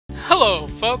Hello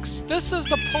folks, this is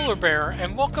the Polar Bear,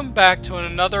 and welcome back to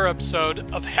another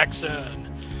episode of Hexen.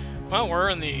 Well,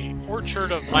 we're in the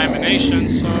orchard of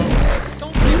Lamentations, so I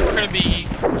don't think we're going to be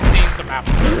seeing some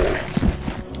apple trees.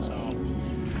 So,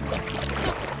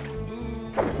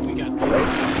 we got these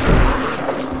guys.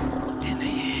 And they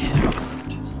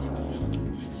hurt.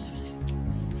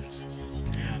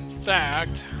 And in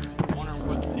fact, I wonder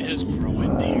what is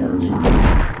growing here.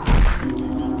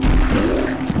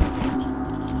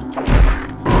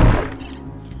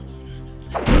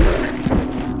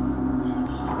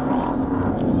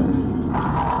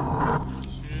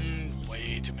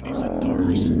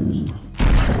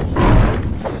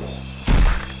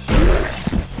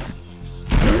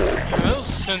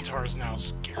 Centaurs now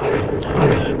scare me a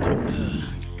little bit,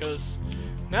 because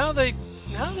now that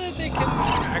they can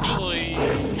actually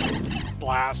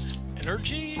blast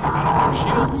energy out of their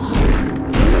shields.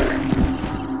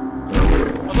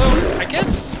 Although I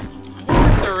guess I wonder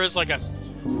if there is like a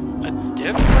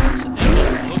difference in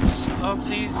the looks of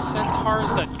these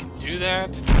centaurs that can do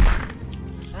that.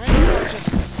 Right now, I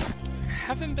just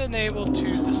haven't been able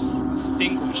to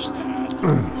distinguish that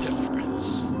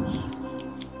difference.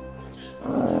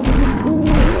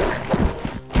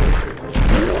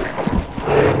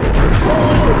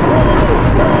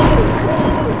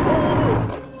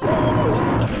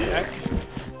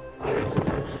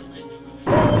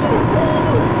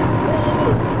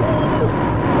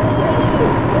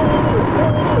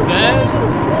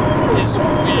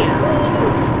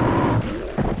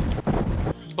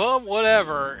 But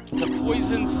whatever, the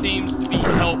poison seems to be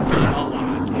helping a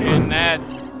lot, and that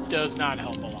does not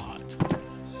help a lot.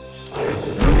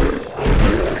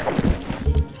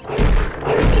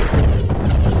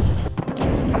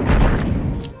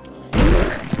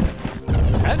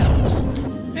 That helps.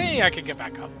 Hey, I can get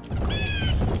back up. Cool.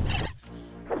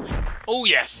 Oh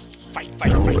yes! Fight,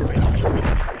 fight, fight, fight, fight, fight,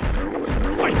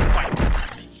 fight, fight, fight,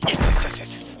 fight. Yes, yes, yes, yes,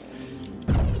 yes.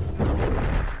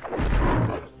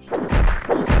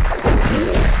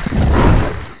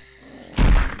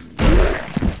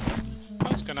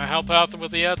 Help out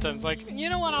with the Hexens. Like, you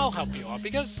know what? I'll help you out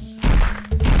because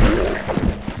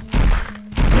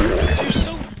you're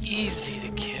so easy to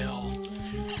kill.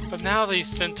 But now these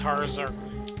centaurs are,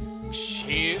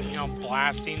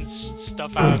 blasting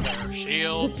stuff out of their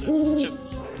shields. It's just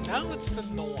now it's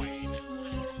annoying.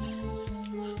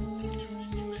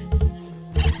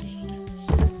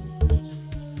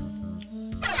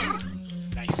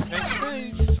 Nice, nice,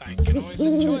 nice. I can always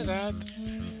enjoy that.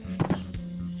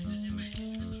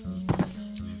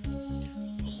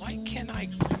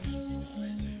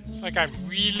 It's like I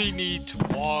really need to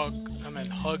walk,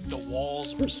 hug the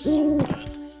walls or something.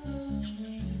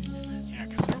 Yeah,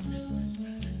 because there we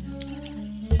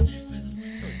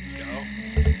go.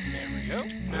 There we go.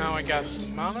 Now I got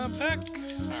some mana back.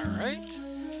 Alright.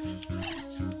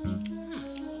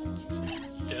 Some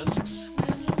discs.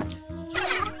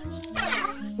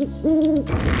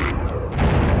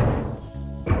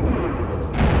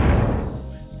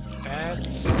 That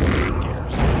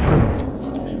scares me.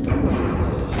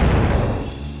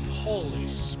 Holy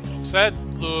smokes, that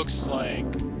looks like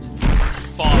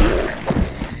fun.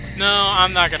 No,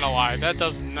 I'm not gonna lie, that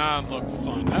does not look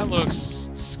fun. That looks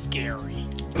scary.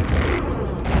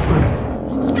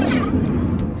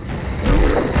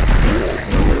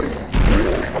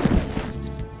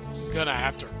 I'm gonna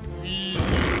have to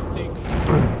really think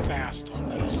fast on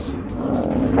this.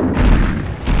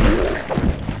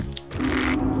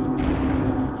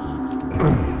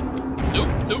 Nope,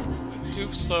 nope,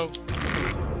 too slow.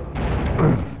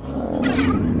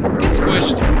 Get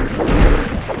squished.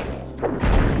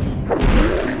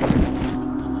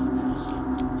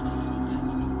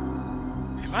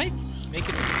 Am I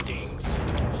making dings?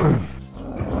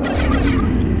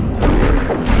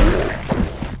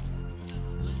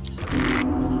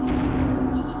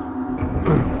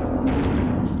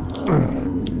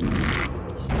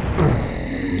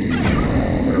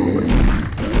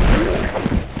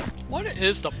 What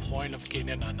is the point of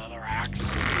getting another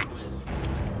axe?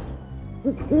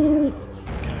 Okay.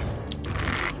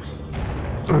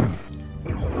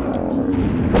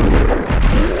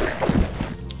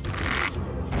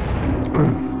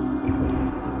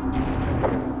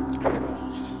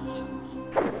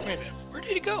 Wait a minute, where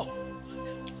did he go?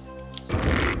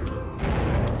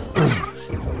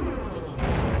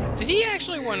 Did he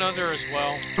actually went under as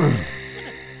well? What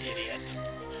an idiot.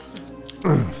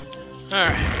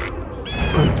 Alright.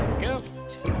 There we go.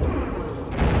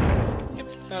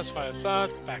 That's what I thought.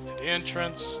 Back to the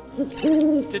entrance.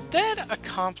 Did that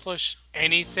accomplish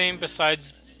anything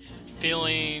besides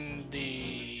feeling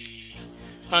the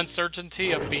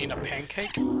uncertainty of being a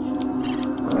pancake.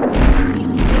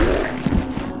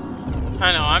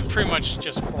 I know, I'm pretty much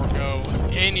just forego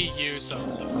any use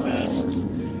of the fist.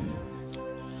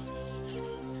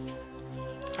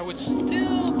 I would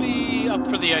still be up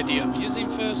for the idea of using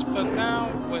fist, but now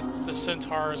with the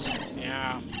centaurs,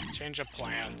 yeah, change of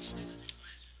plans.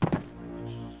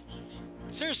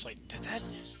 Seriously, did that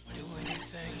do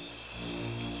anything?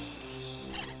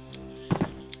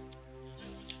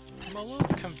 I'm a little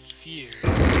confused. A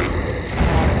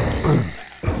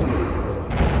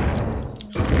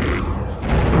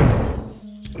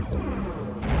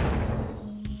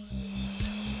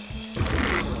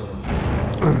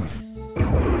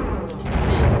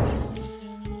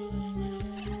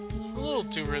little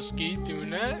too risky doing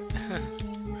that.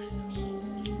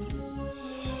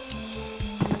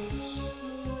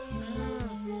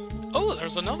 Oh,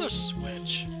 there's another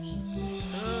switch.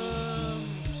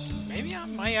 Maybe I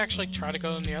might actually try to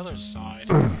go on the other side.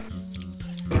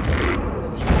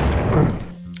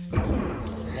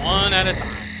 One at a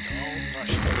time. Don't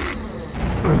rush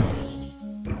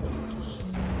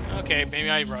it. Okay, maybe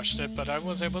I rushed it, but I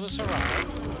was able to survive.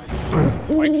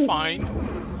 Quite fine.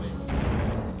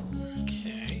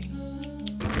 Okay.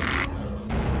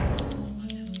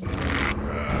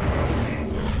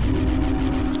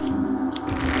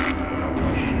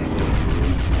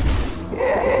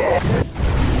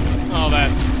 Oh,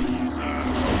 that's confusing.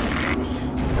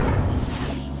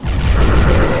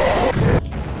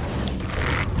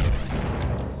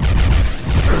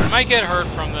 I might get hurt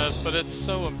from this, but it's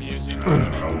so amusing doing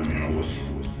it.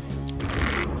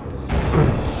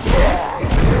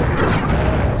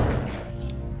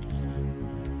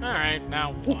 Alright,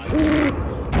 now what? There's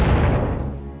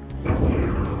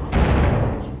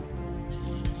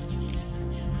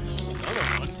another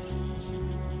one.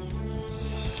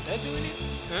 Did that do anything?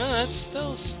 It's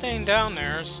still staying down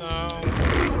there, so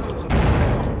it's doing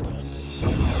something.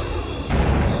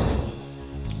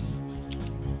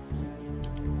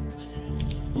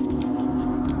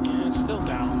 Yeah, it's still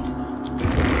down.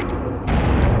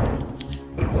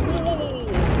 Whoa!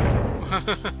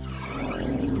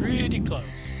 Pretty close.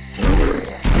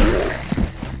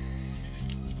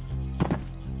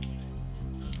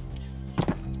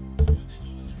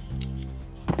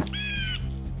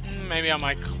 Maybe I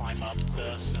might climb up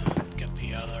this and get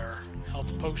the other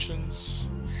health potions.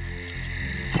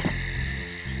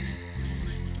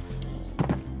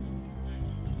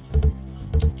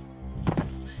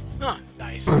 Ah,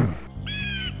 nice.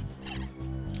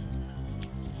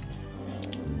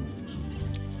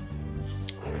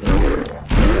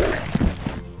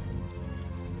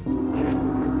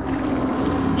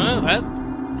 Well, that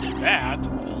did that.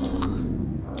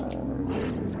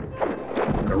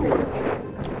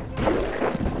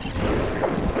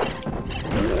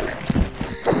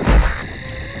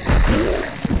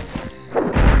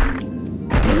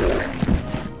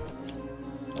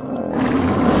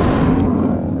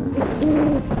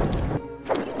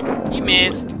 You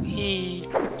missed. He.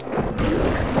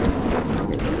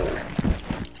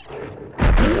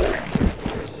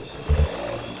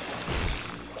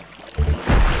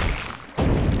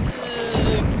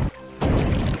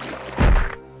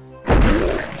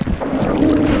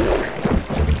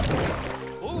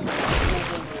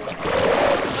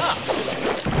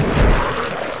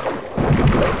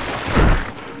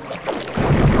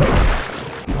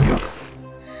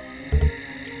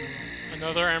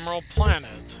 Another emerald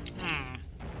planet.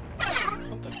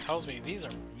 Something tells me these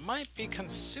might be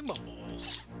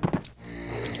consumables.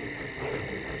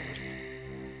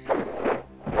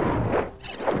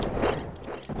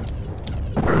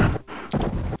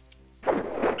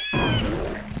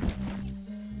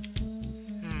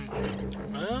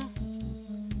 Well,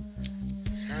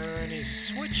 is there any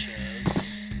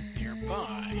switches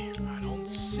nearby? I don't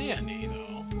see any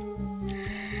though.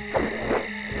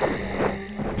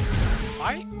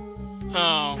 Why?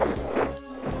 Oh.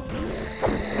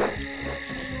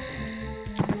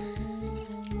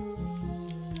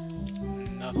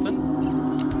 Nothing.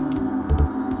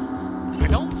 I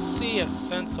don't see a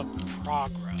sense of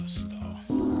progress, though.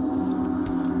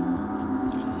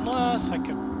 Unless I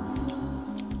could...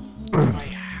 I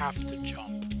have to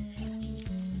jump.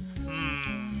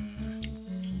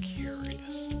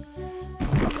 Curious.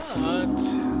 But...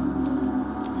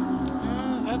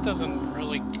 that doesn't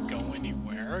really go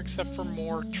anywhere, except for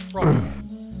more trouble.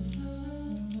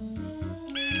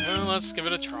 Well, let's give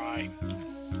it a try.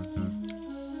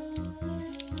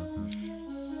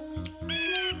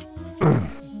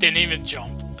 Didn't even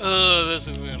jump. Ugh, this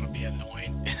is gonna be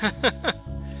annoying.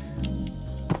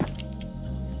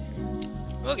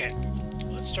 Okay,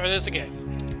 let's try this again.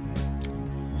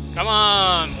 Come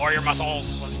on, warrior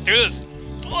muscles. Let's do this.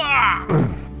 Ah!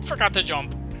 Forgot to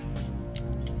jump.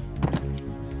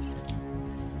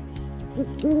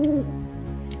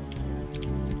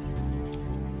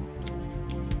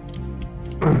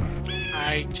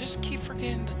 I just keep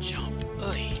forgetting to jump.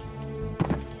 Ugh.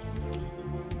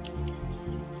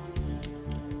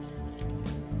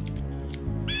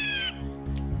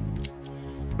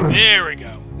 There we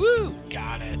go. Woo!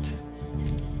 Got it.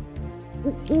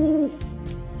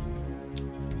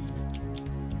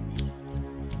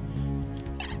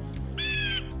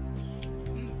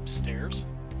 Stairs.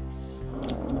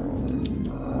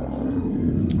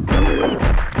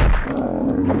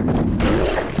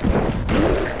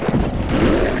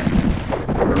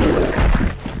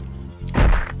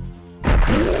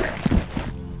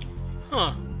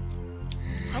 Huh.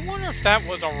 I wonder if that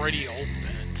was already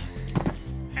opened.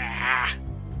 Ah.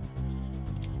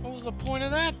 What was the point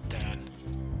of that then?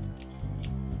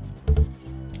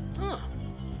 Huh.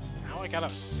 Now I got a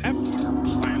sapphire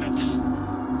planet.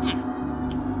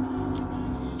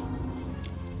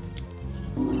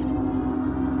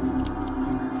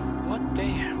 What they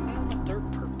have. I wonder what their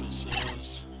purpose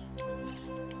is.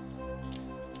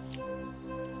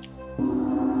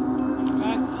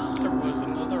 I thought there was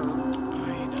another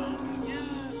item.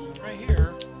 Yeah, right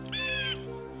here.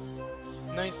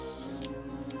 Nice.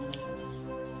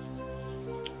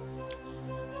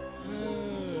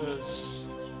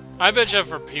 I bet you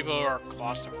for people who are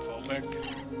claustrophobic,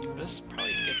 this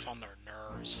probably gets on their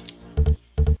nerves.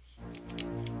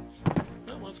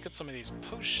 Well, let's get some of these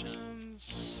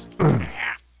potions.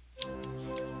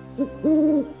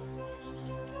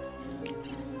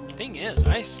 Thing is,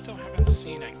 I still haven't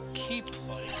seen a key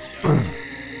place yet.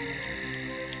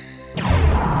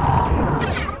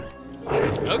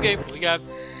 Okay, we got...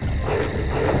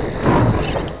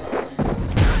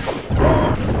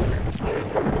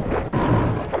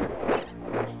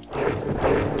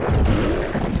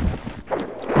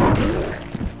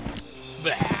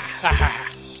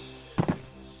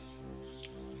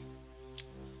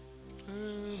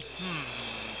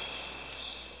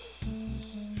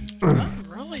 Not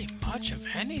really much of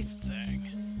anything.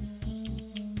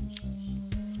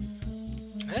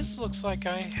 This looks like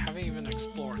I haven't even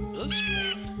explored this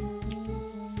one.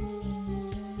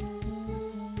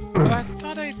 But I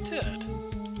thought I did.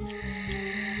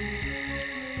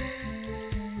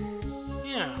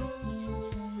 Yeah.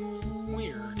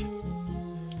 Weird.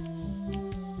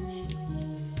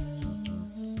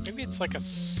 Maybe it's like a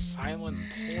silent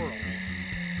portal.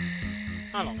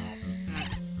 I don't know.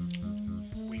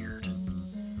 Weird.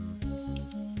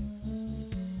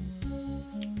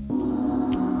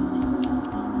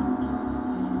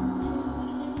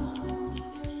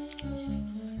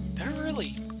 There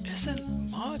really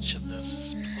isn't much of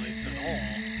this place at all.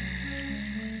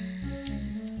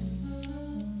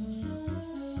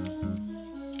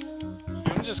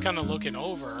 I'm just kind of looking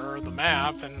over the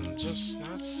map and just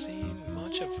not seeing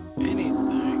much of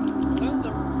anything. Though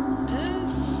there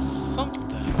is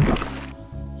something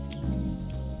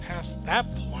past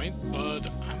that point, but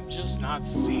I'm just not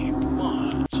seeing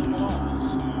much at all,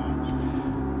 so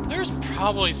there's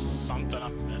probably something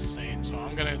I'm missing, so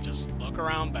I'm gonna just look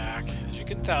around back. As you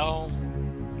can tell,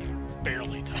 you can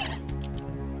barely tell.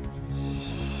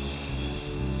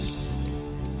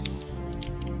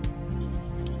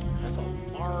 That's a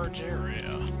large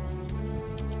area.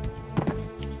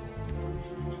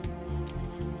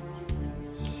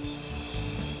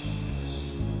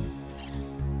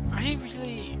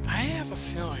 I have a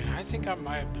feeling, I think I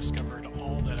might have discovered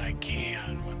all that I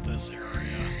can with this area.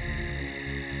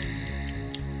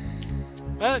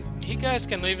 But you guys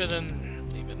can leave it in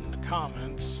the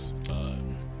comments, but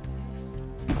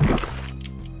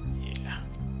yeah.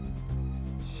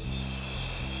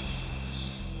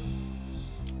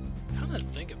 Come to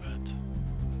think of it.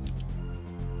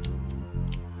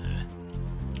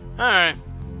 Alright.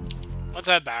 Let's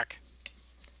head back.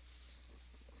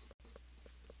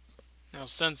 No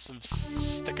sense of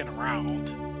sticking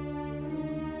around.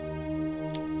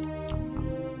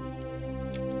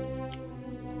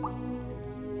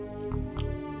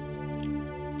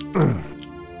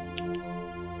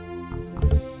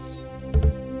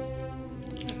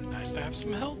 Nice to have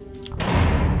some health.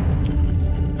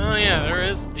 Oh yeah, there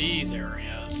is these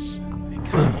areas. They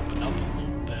kind of open up a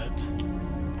little bit.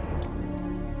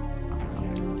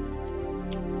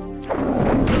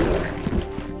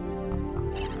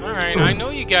 Alright, I know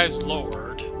you guys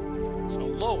lowered, so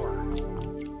lower.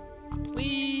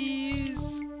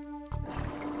 Please.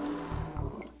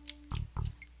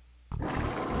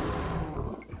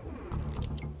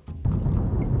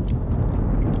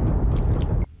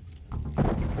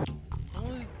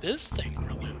 this thing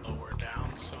really lower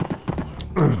down, so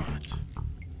why not?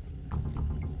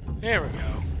 There we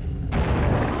go.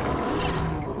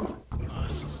 Oh,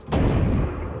 this is...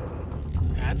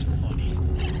 That's funny.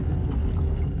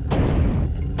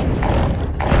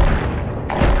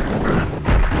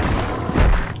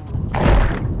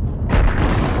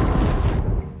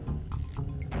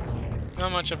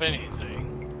 Not much of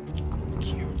anything.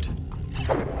 Cute.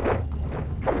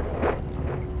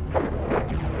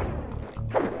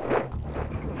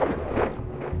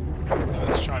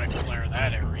 Let's try to clear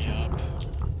that area up.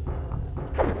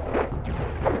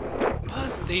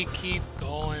 But they keep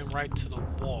going right to the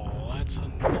wall. That's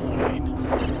annoying.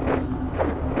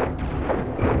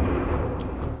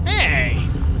 Hey!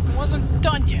 It wasn't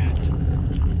done yet.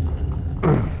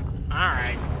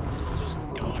 Alright. I'll just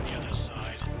go on the other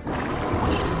side.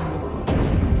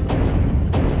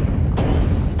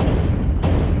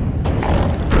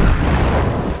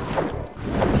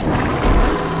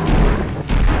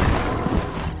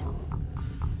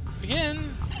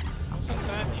 Again, wasn't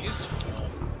that useful.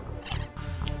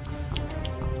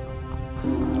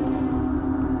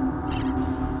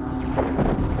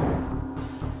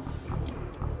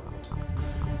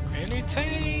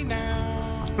 Ready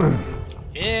now.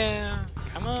 Yeah,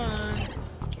 come on.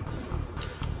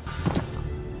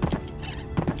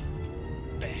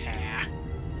 Bah.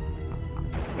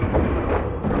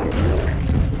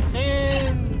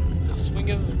 And the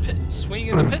swing of the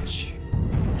pitch.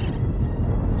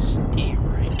 Steer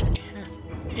right.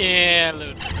 Yeah, a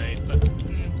little too late, but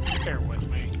bear with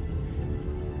me.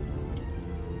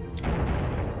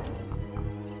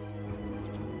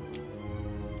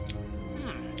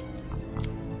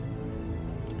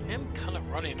 I'm kind of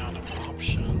running out of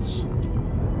options.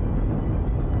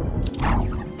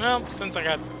 Well, since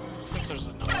there's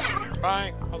another one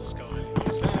nearby, I'll just go ahead and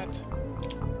use that.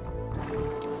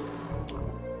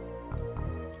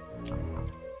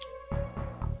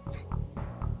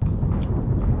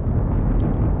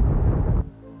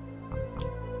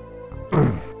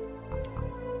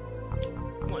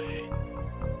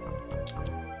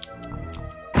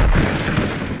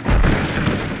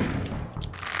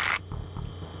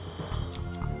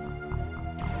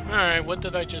 Alright, what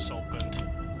did I just open?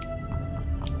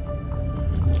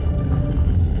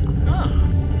 Ah.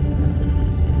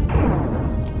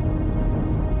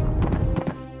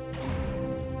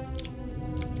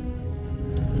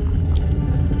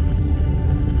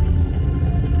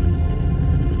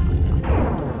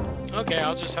 Okay,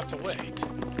 I'll just have to wait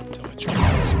until it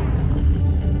tries.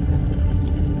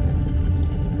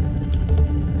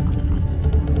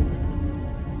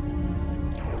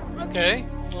 Okay.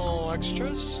 Little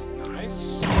extras.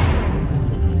 Nice.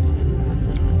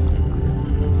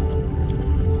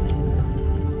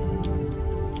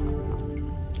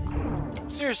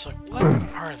 Seriously, what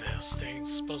are those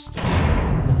things supposed to do?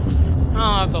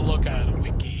 I'll have to look at a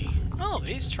wiki. Oh,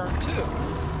 these turn too.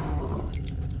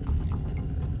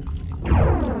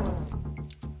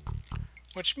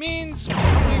 Which means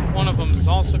probably one of them is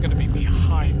also going to be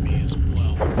behind me as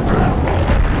well.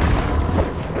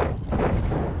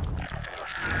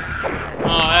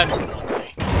 Oh, that's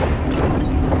lovely.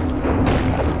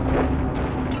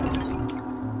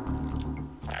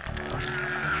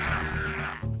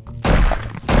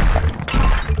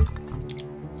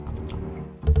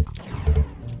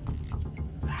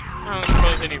 I don't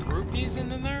suppose any rupees in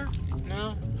there?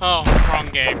 No? Oh, wrong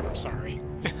game. Sorry.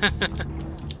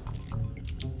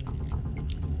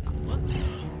 What the?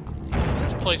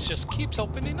 This place just keeps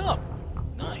opening up.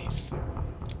 Nice.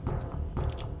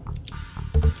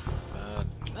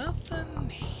 Nothing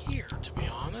here, to be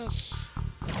honest.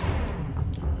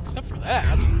 Except for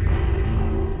that.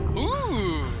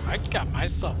 Ooh, I got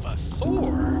myself a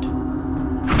sword.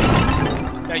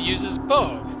 That uses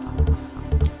both.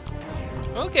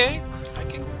 Okay, I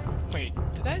can... Wait,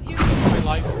 did that use up my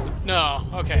life? No,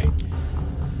 okay.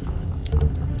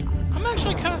 I'm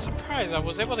actually kind of surprised I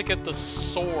was able to get the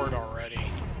sword already.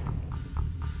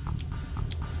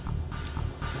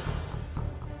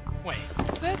 Wait,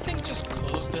 did that thing just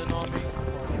closed in on me?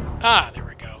 Ah, there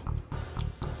we go.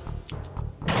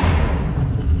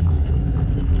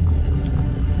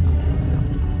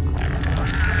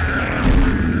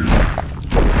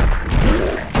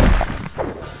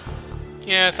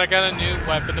 Yes, I got a new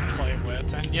weapon to play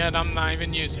with, and yet I'm not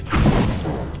even using it.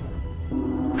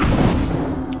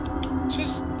 It's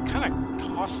just kind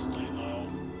of costly, though.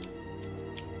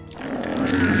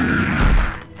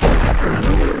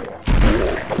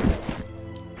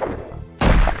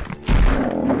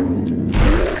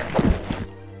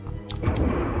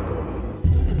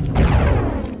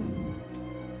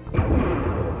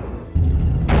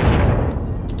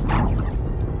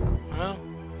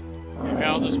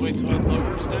 I'll just wait till it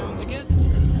lowers down again.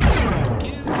 Thank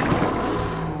you.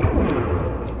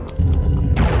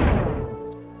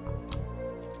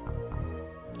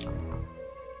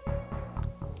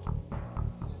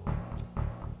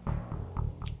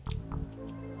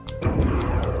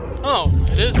 Oh,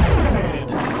 it is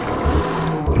activated.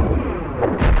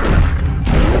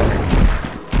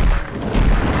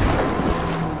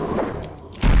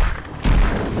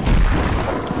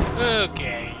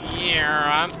 Okay,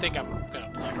 yeah, I think I'm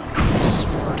gonna play with my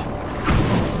sword. Yeah,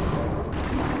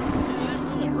 it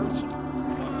really hurts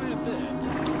quite a bit.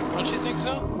 Don't you think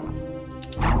so?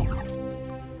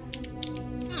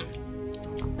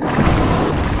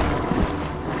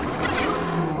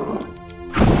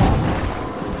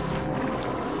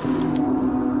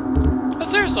 But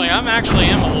seriously, I am a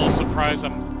little surprised I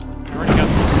already got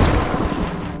this sword.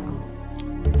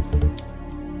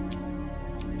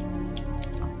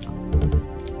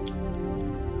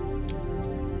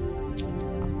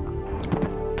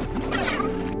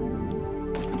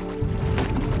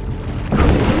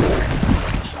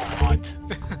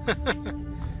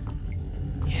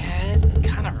 Yeah, it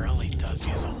kind of really does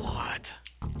use a lot.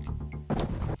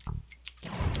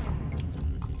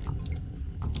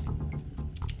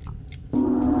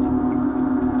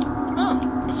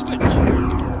 Oh, a switch.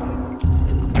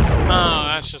 Oh,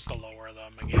 that's just to lower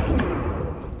them again.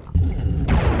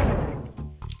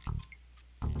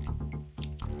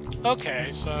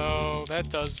 Okay, so that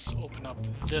does open up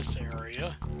this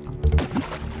area.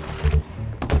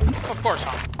 Of course,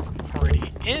 I'm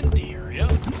already in the area,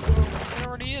 so it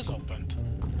already is opened.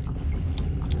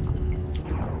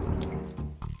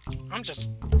 I'm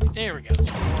just... There we go,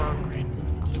 some more green,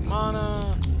 blue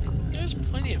mana. There's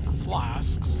plenty of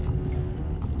flasks.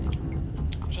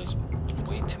 Just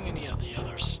way too many of the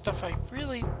other stuff I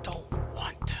really don't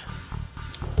want.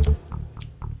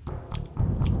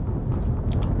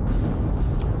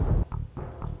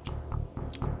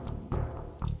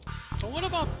 But what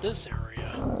about this area?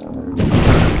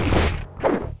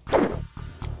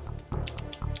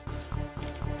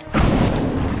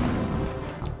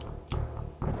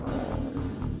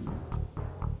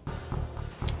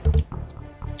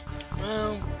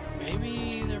 Well,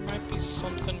 maybe there might be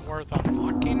something worth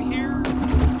unlocking here?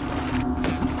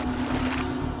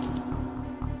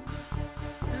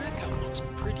 That kind of looks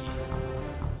pretty.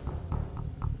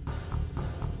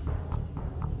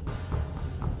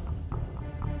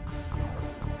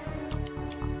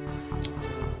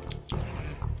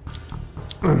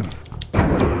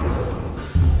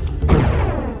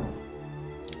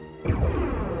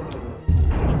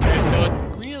 Okay, so it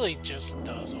really just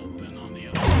does open on the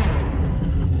other side.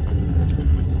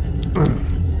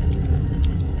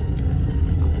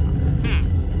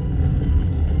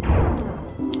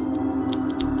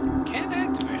 Can't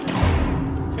activate it.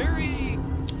 Very...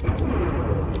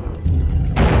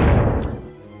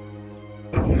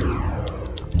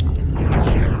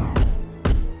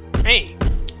 Hey!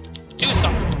 Do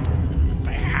something!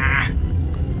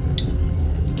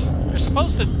 You're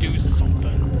supposed to do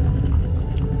something.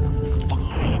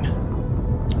 Fine.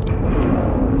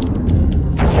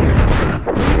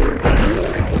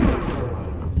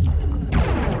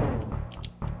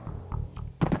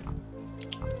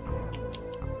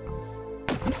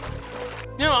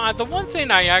 You know, the one thing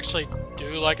I actually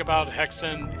do like about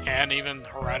Hexen and even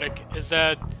Heretic is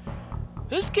that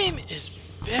this game is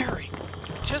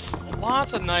just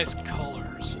lots of nice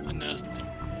colors in this,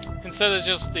 instead of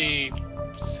just the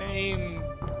same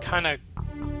kind of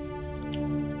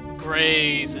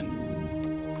grays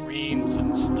and greens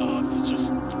and stuff.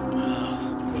 Just with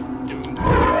Doom.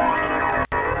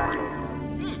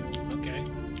 Okay.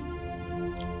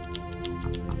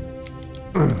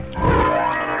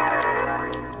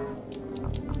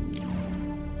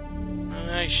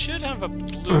 I should have a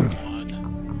blue one.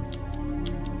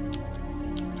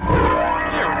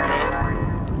 There we go.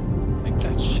 I think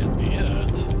that should be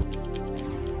it.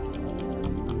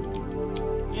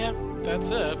 Yep,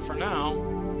 that's it for now.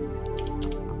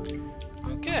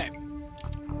 Okay.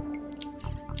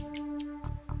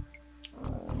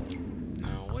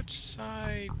 Now, which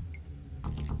side?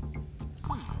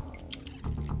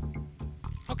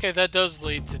 Okay, that does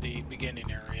lead to the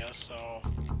beginning area, so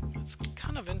it's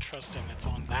kind of interesting it's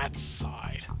on that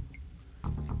side.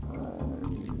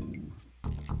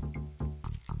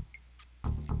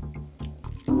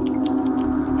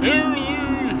 Hear thee!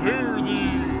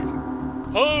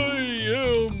 I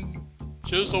am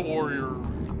just a warrior.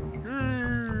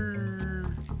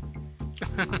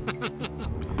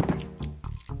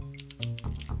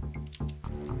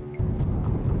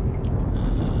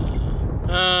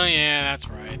 Oh yeah, that's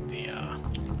right. The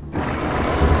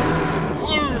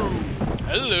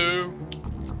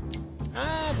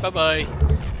Bye-bye.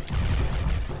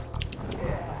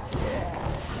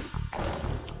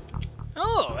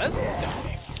 Oh, that's gonna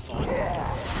be fun.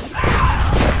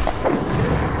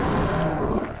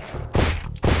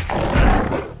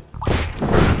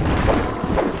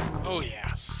 Oh,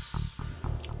 yes.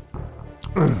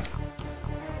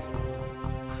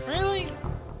 Really?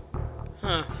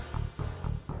 Huh.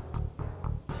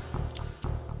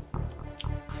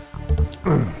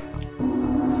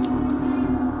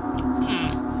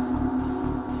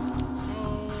 So,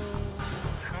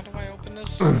 how do I open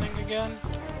this thing again?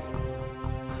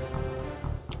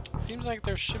 Seems like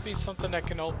there should be something that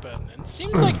can open. And it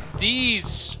seems like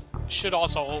these should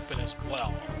also open as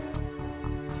well.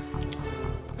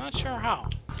 Not sure how.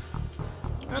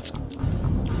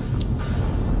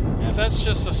 Yeah, that's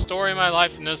just the story of my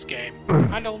life in this game.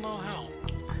 I don't know how.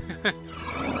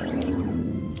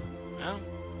 Well,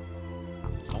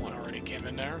 someone already came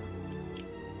in there.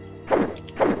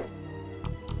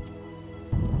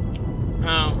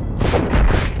 Oh.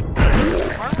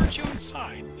 Why weren't you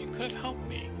inside? You could have helped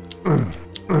me.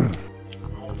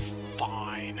 Oh,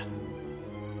 fine.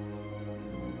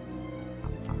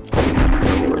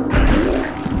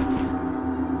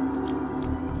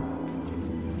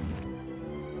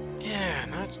 Yeah,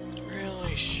 not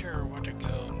really sure where to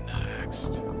go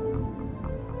next.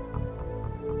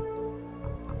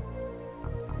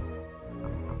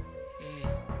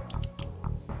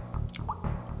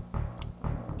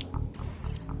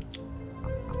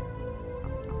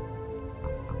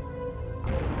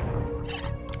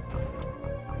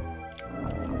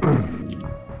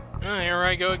 Here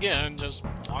I go again, just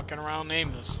walking around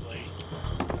aimlessly.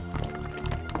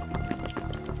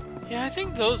 Yeah, I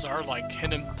think those are like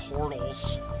hidden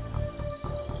portals.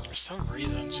 For some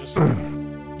reason, it's just...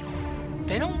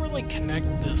 they don't really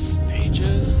connect the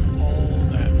stages all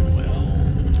that well.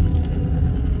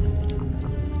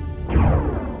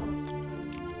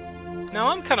 Now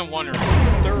I'm kind of wondering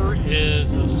if there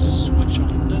is a switch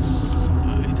on this side.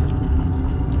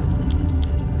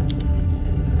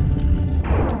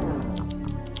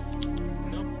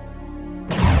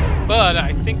 But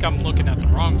I think I'm looking at the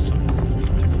wrong side. Let me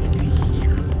take a look at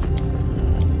here.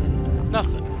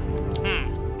 Nothing.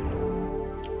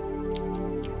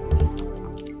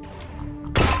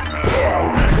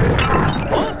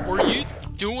 What were you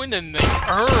doing in the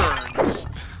urns?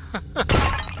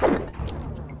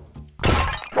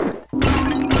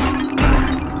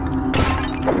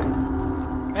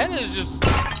 That is just...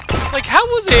 like, how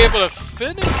was he able to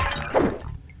fit in there?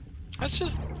 That's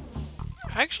just...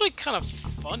 actually kind of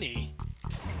funny.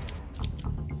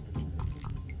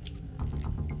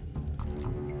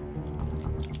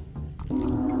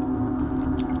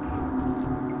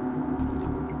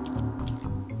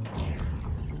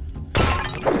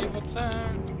 Let's see what's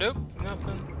there. Nope,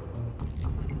 nothing.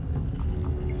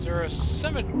 Is there a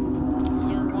cemetery? Is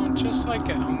there one just like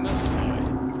it on this side?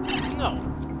 No.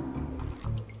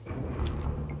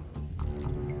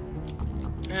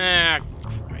 Ah,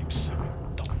 cripes.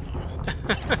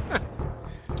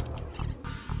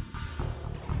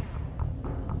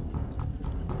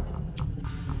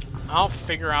 I'll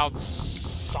figure out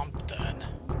something.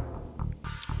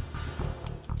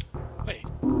 Wait.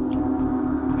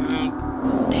 No.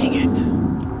 Dang it.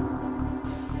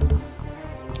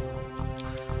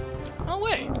 Oh,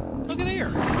 wait. Look at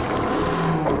here.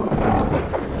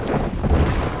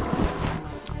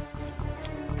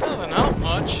 Doesn't help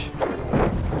much.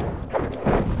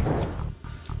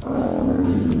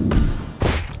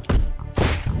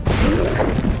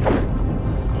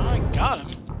 I got him.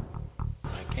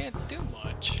 I can't do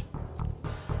much.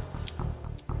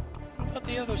 What about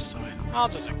the other side? I'll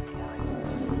just ignore him.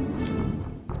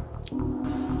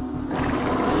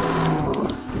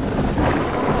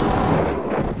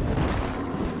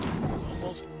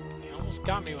 He almost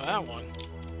got me with that one.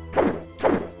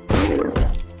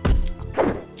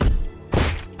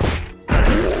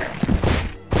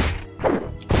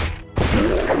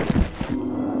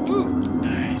 Ooh,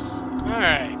 nice.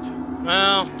 Alright.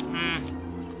 Well,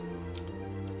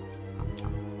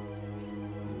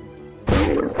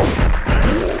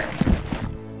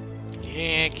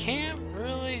 yeah, can't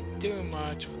really do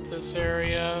much with this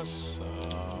area, so...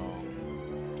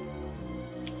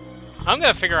 I'm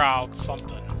gonna figure out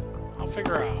something. I'll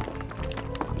figure out.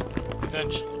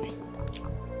 Eventually.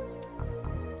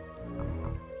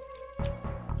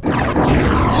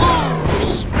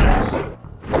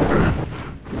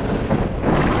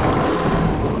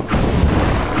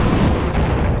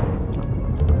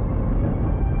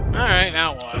 Alright,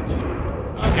 now what?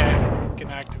 Okay, can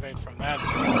activate from that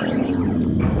side.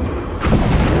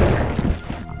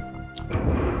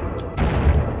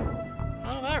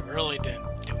 Oh, that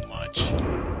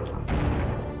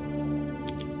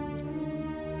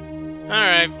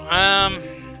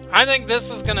I think this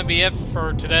is gonna be it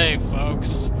for today,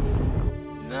 folks.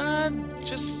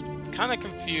 Just kind of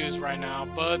confused right now,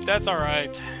 but that's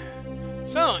alright.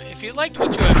 So, if you liked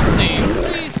what you have seen,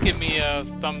 please give me a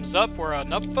thumbs up or an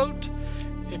upvote.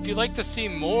 If you'd like to see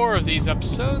more of these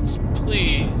episodes,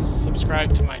 please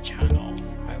subscribe to my channel.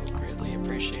 I would greatly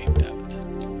appreciate that.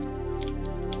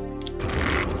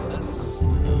 What's this?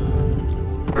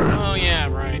 Oh yeah,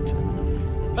 right.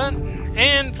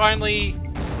 And finally,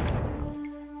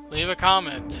 leave a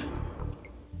comment.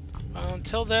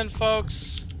 Until then,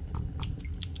 folks,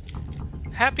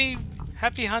 happy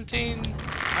hunting.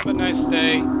 Have a nice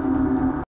day.